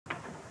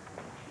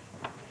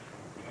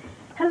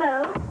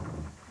Hello,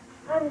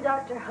 I'm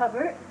Dr.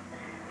 Hubbard.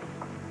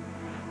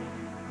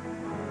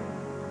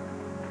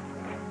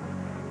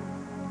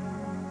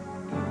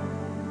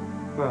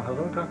 Well,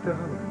 hello, Dr.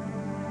 Hubbard.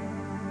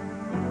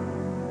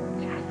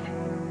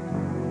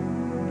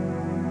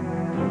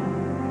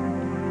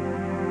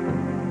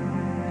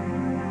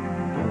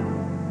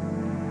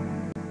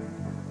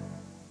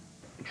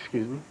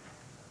 Excuse me?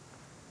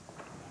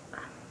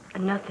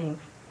 Nothing.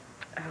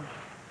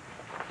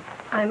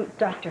 I'm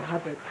Dr.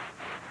 Hubbard.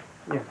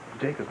 Yeah,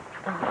 Jacob.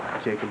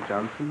 Jacob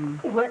Johnson.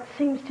 What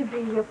seems to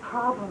be your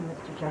problem,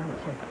 Mr.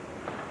 Johnson?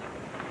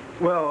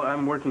 Well,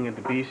 I'm working at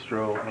the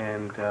bistro,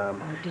 and,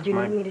 did you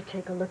need me to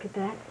take a look at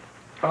that?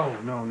 Oh,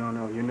 no.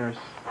 Your nurse,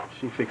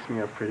 she fixed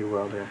me up pretty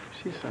well there.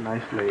 She's a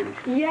nice lady.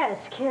 Yes,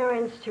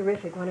 Karen's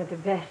terrific, one of the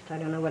best. I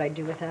don't know what I'd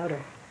do without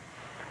her.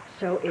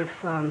 So if,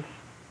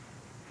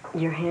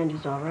 your hand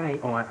is all right.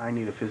 Oh, I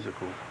need a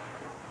physical.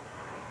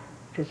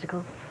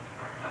 Physical?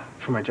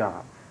 For my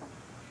job.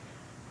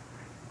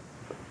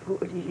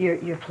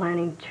 You're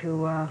planning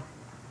to,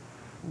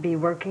 be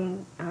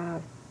working,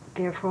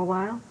 there for a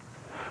while?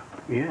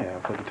 Yeah,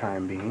 for the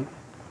time being.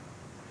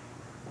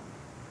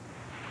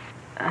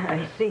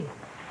 I see.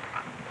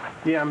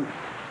 Yeah, I'm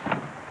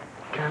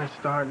kind of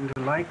starting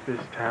to like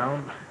this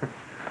town.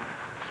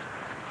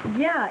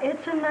 Yeah,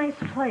 it's a nice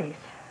place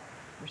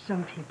for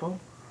some people.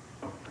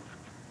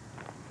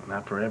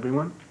 Not for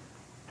everyone?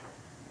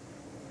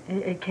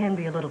 It can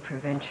be a little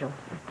provincial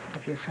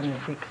if you're from the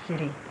big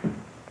city.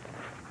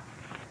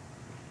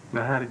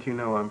 Now, how did you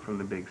know I'm from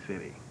the big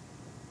city?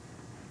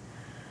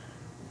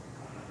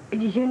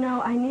 You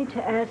know, I need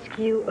to ask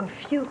you a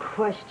few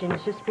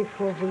questions just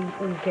before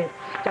we get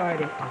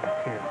started.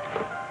 Okay.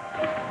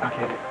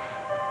 Okay.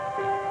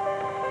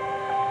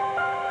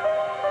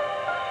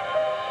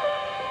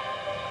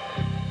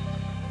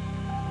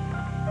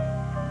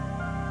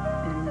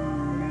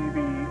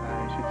 Maybe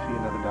I should see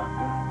another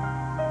doctor.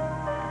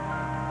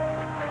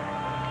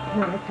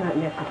 No, it's not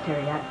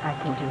necessary. I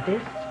can do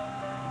this.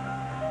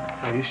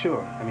 Are you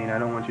sure? I mean, I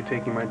don't want you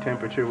taking my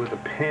temperature with a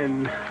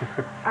pen.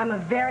 I'm a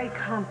very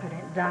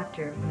competent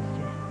doctor,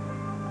 Mr.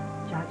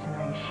 Johnson,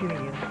 I assure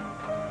you.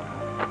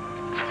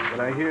 That's what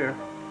I hear.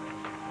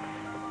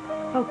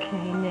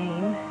 Okay,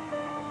 name,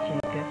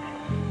 Jacob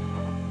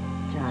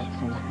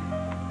Johnson.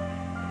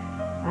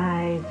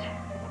 Eyes,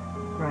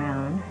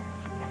 brown.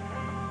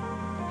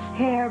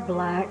 Hair,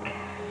 black.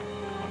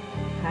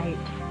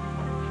 Height,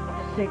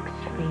 6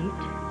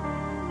 feet.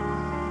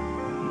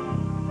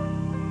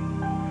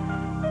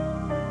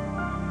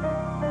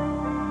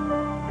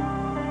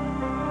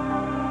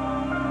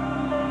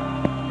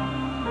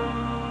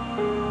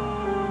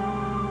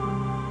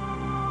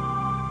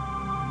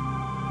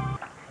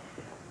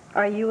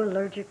 Are you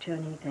allergic to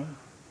anything?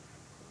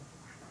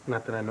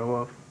 Not that I know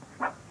of.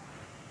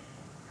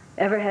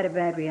 Ever had a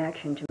bad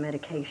reaction to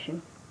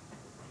medication?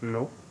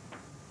 No.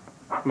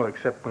 Well,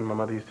 except when my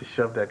mother used to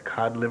shove that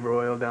cod liver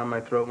oil down my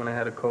throat when I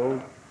had a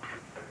cold.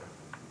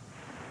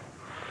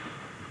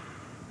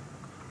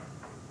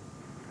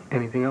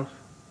 Anything else?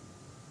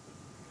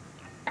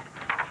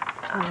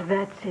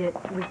 That's it.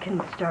 We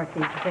can start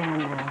the exam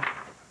now.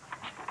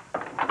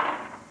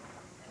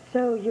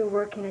 So, you're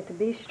working at the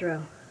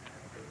bistro?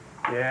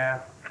 Yeah.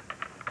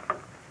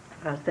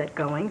 How's that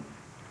going?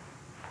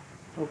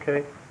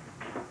 Okay.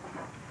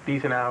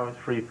 Decent hours,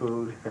 free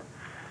food.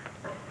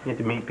 Get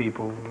to meet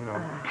people, you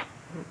know.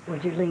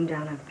 Would you lean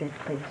down a bit,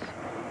 please?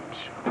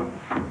 Sure.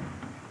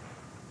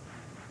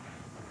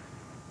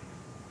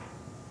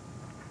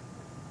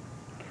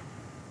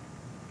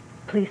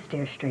 Please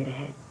stare straight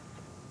ahead.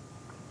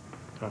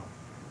 Oh,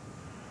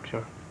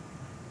 sure.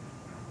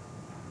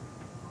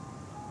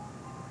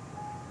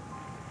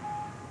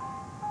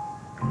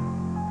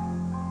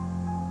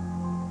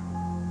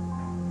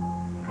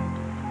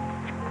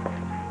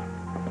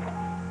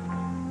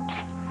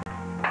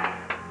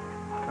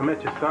 I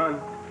met your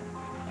son.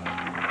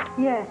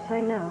 Yes,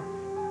 I know.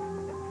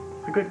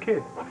 He's a good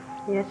kid.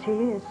 Yes, he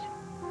is.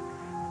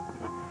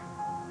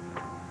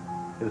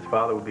 His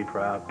father would be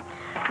proud.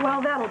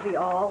 Well, that'll be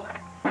all.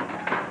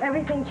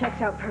 Everything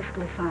checks out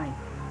perfectly fine.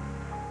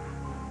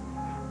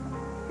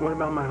 What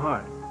about my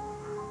heart?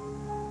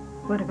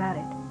 What about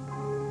it?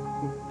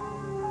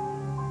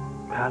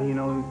 How do you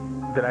know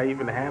that I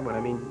even have one? I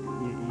mean,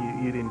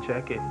 you didn't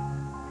check it.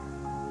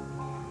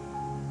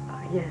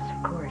 Yes,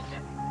 of course.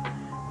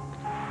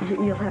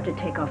 You'll have to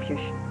take off your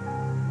shirt.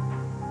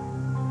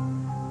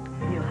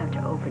 You'll have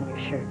to open your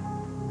shirt.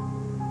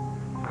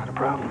 Not a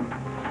problem.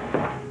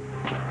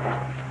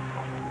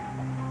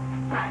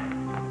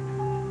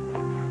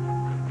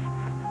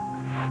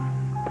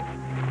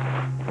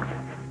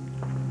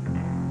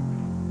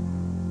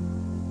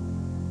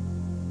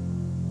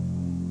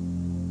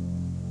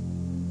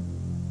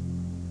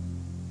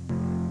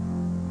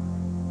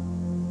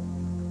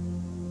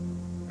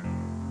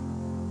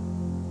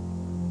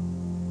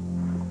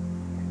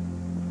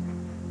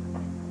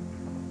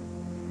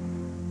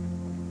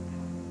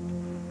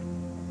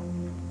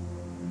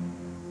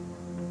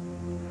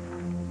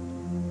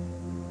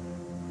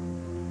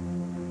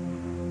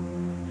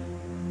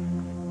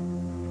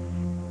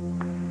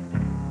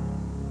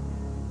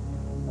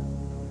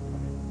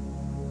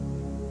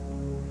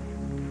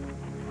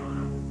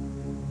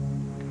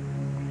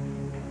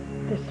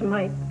 This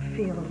might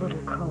feel a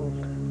little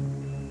cold.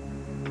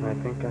 I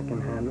think I can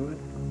handle it.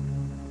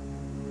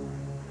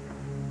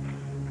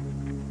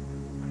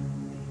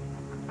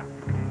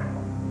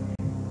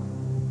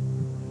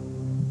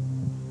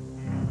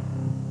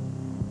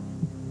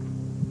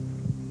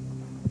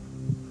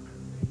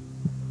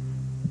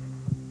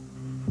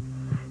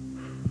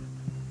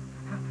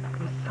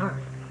 I'm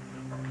sorry.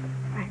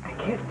 I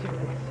can't do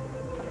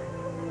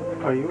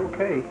this. Are you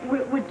okay?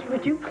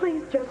 Would you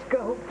please just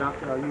go?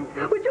 Doctor, are you...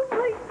 Would you